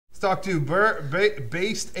talk to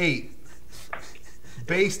Based8.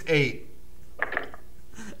 Based8.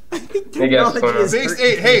 Hey guys,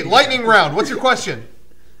 Based8. Hey, lightning round. What's your question?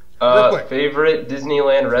 Favorite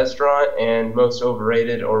Disneyland restaurant and most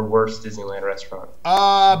overrated or worst Disneyland restaurant?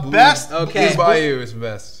 Best. Okay. Blue Bayou is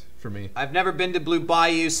best for me. I've never been to Blue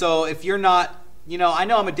Bayou, so if you're not, you know, I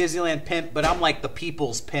know I'm a Disneyland pimp, but I'm like the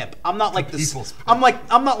people's pimp. I'm not like the people's pimp.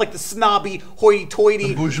 I'm not like the snobby hoity-toity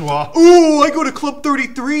The bourgeois. Ooh, I go to Club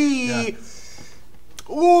 33. Yeah.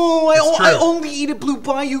 Ooh, I It's only eat at Blue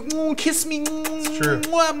Bayou. Ooh, kiss me. It's true.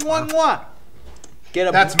 Mwah, mwah, mwah.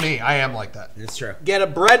 That's me. I am like that. It's true. Get a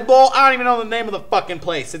bread bowl. I don't even know the name of the fucking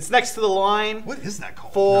place. It's next to the line. What is that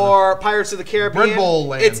called? For Pirates of the Caribbean. Bread bowl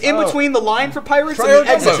land. It's in between the line for Pirates Try and the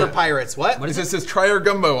our exit gumbo. for Pirates. What? It says try our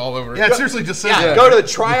gumbo all over it. Yeah, it seriously just says Yeah, that. go to the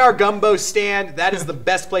Try Our Gumbo stand. That is the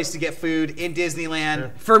best place to get food in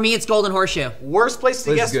Disneyland. For me, it's Golden Horseshoe. Worst place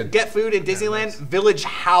to Place is good. get food in Disneyland, Village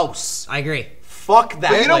House. I agree. Fuck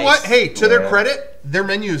that But you know place. what? Hey, to their credit, their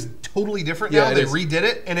menu is totally different now. Yeah, it They is. redid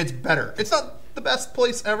it, and it's better. It's not the best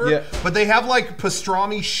place ever, Yeah. but they have like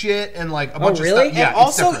pastrami shit and like a bunch really? of stuff. Yeah, And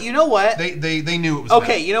also, it's different. you know what? They knew it was Okay,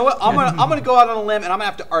 better. you know what? I'm gonna go out on a limb, and I'm gonna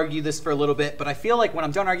have to argue this for a little bit. But I feel like when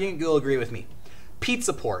I'm done arguing, you'll agree with me.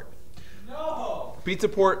 Pizza Port. Pizza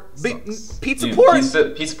Port sucks. Pizza Dude, Port.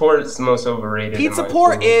 Pizza Port is the most overrated. Pizza in my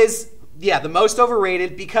Port opinion. is, yeah, the most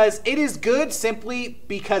overrated because it is good simply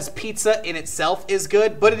because pizza in itself is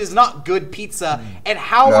good, but it is not good pizza. And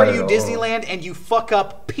how Not are at you all. Disneyland and you fuck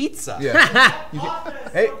up pizza? Yeah.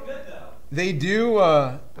 Hey, they do.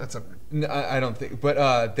 That's a I don't think,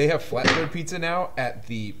 but they have flatbread pizza now at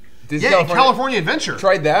the Disney California Adventure.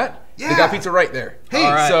 Tried that? They Yeah. got pizza right there. Hey,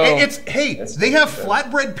 All right. So they have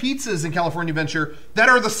flatbread pizzas in California Adventure that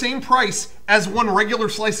are the same price as one regular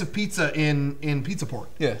slice of pizza in Pizza Port.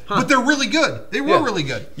 Yeah. But they're really good. They were Yeah. really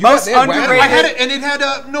good. Most they had And underrated. I had it, and it had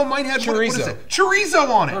no, mine had what is Chorizo. it? Chorizo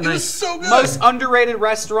on it. It was nice. so good. Most underrated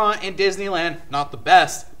restaurant in Disneyland, not the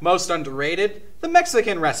best. Most underrated, the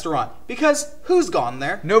Mexican restaurant. Because who's gone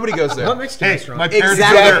there? nobody goes there. What Mexican Hey, restaurant? my parents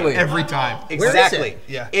Exactly. go there every time. is Exactly. it?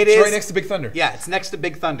 Yeah. It It's is right next to Big Thunder. Yeah, it's next to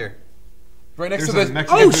Big Thunder. Right next There's to a the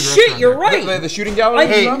Mexican Oh food shit, restaurant you're there. right. the shooting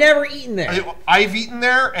gallery. I've never eaten there. I've eaten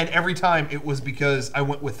there, and every time it was because I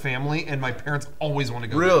went with family, and my parents always want to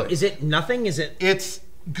go. Really? there. Is it nothing? Is it? It's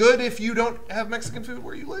good if you don't have Mexican food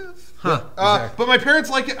where you live. Huh. Exactly. But my parents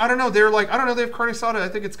like it. I don't know. They're like, I don't know. They have carne asada. I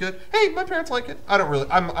think it's good. Hey, my parents like it. I don't really.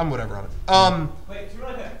 I'm whatever on it. Wait,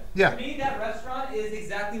 really quick. Yeah. To me, that restaurant is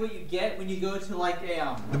exactly what you get when you go to like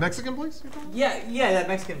a The Mexican place? You're talking about? yeah, that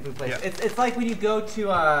Mexican food place. Yeah. It's like when you go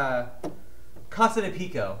to Casa de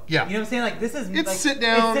Pico. Yeah. You know what I'm saying? Like this is It's like, sit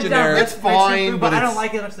down, it's generic. It's fine, food, but I it's- don't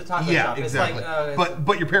like it much to taco Yeah, shop. exactly. It's like,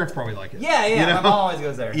 but your parents probably like it. yeah, you know? my mom always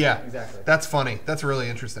goes there. Yeah, exactly. That's funny. That's really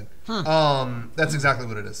interesting. That's exactly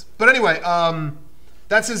what it is. But anyway,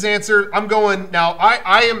 that's his answer. I'm going now.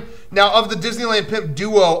 I am now of the Disneyland Pimp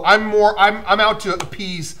duo. I'm out to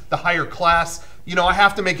appease the higher class. You know, I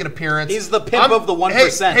have to make an appearance. He's the pimp of the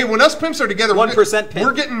 1%. Hey, when us pimps are together, 1%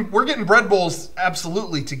 pimp. we're getting bread bowls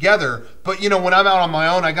absolutely together. But you know, when I'm out on my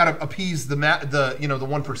own, I gotta appease the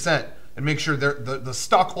 1% and make sure the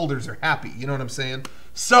stockholders are happy. You know what I'm saying?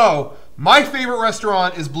 So my favorite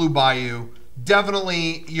restaurant is Blue Bayou.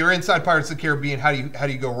 Definitely, you're inside Pirates of the Caribbean. How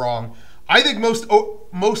do you go wrong? I think most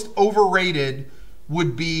overrated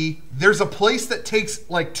would be there's a place that takes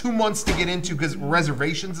like 2 months to get into because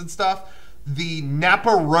reservations and stuff. The Napa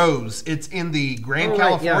Rose. It's in the Grand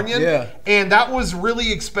Californian. Yeah. And that was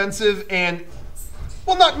really expensive and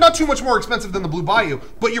well, not too much more expensive than the Blue Bayou,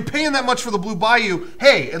 but you're paying that much for the Blue Bayou.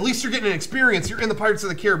 Hey, at least you're getting an experience. You're in the Pirates of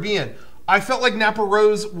the Caribbean. I felt like Napa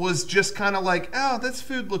Rose was just kind of like, oh, this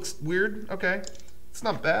food looks weird. Okay, it's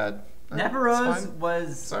not bad. Napa It's Rose fine. was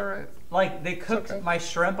It's all right. like they cooked okay. my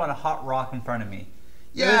shrimp on a hot rock in front of me.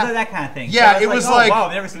 Yeah, It was like that kind of thing. Yeah, So it was oh, like wow,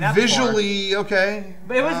 I've never seen that before. visually okay.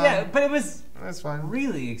 But it was but it was That's fine.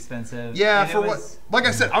 really expensive. Yeah, and it for was, what? Like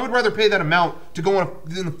I said, I would rather pay that amount to go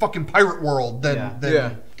in the fucking pirate world than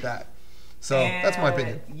Yeah. that. So that's my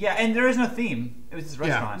opinion. Yeah, and there is no theme. It was just a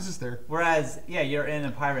restaurant. Yeah, it's just there. Whereas, yeah, you're in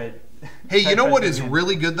a pirate. Hey, you know what is Caribbean.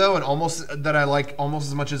 really good though, and almost that I like almost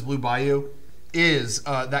as much as Blue Bayou, is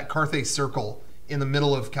that Carthay Circle in the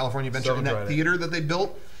middle of California Adventure in that theater that they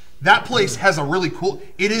built. That place has a really cool.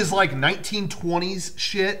 It is like 1920s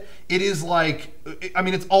shit. It is like, I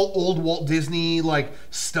mean, it's all old Walt Disney like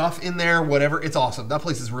stuff in there. Whatever, it's awesome. That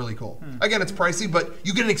place is really cool. Again, it's pricey, but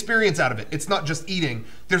you get an experience out of it. It's not just eating.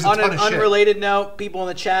 There's a On ton an of shit. unrelated note, people in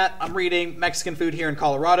the chat, I'm reading Mexican food here in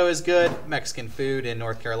Colorado is good. Mexican food in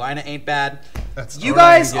North Carolina ain't bad. That's You all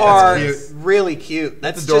right. guys That's are cute. really cute.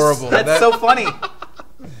 That's adorable. Just, that's so funny.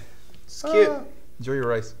 It's cute. Enjoy your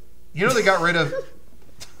rice. You know they got rid of.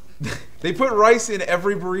 They put rice in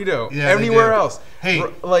every burrito. Yeah, anywhere else. Hey,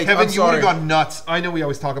 like, Kevin, you would have gone nuts. I know we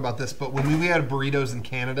always talk about this, but when we had burritos in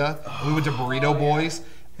Canada, we went to Burrito Boys.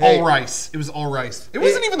 Hey. All rice. It was all rice. It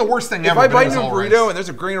wasn't even the worst thing if ever. If I bite into a all burrito rice. and there's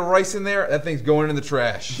a grain of rice in there, that thing's going in the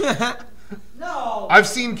trash. No. I've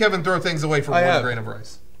seen Kevin throw things away for one grain of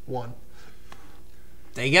rice. One.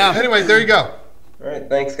 There you go. Anyway, there you go. All right,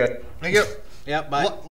 thanks, guys. Thank you. Yep, bye.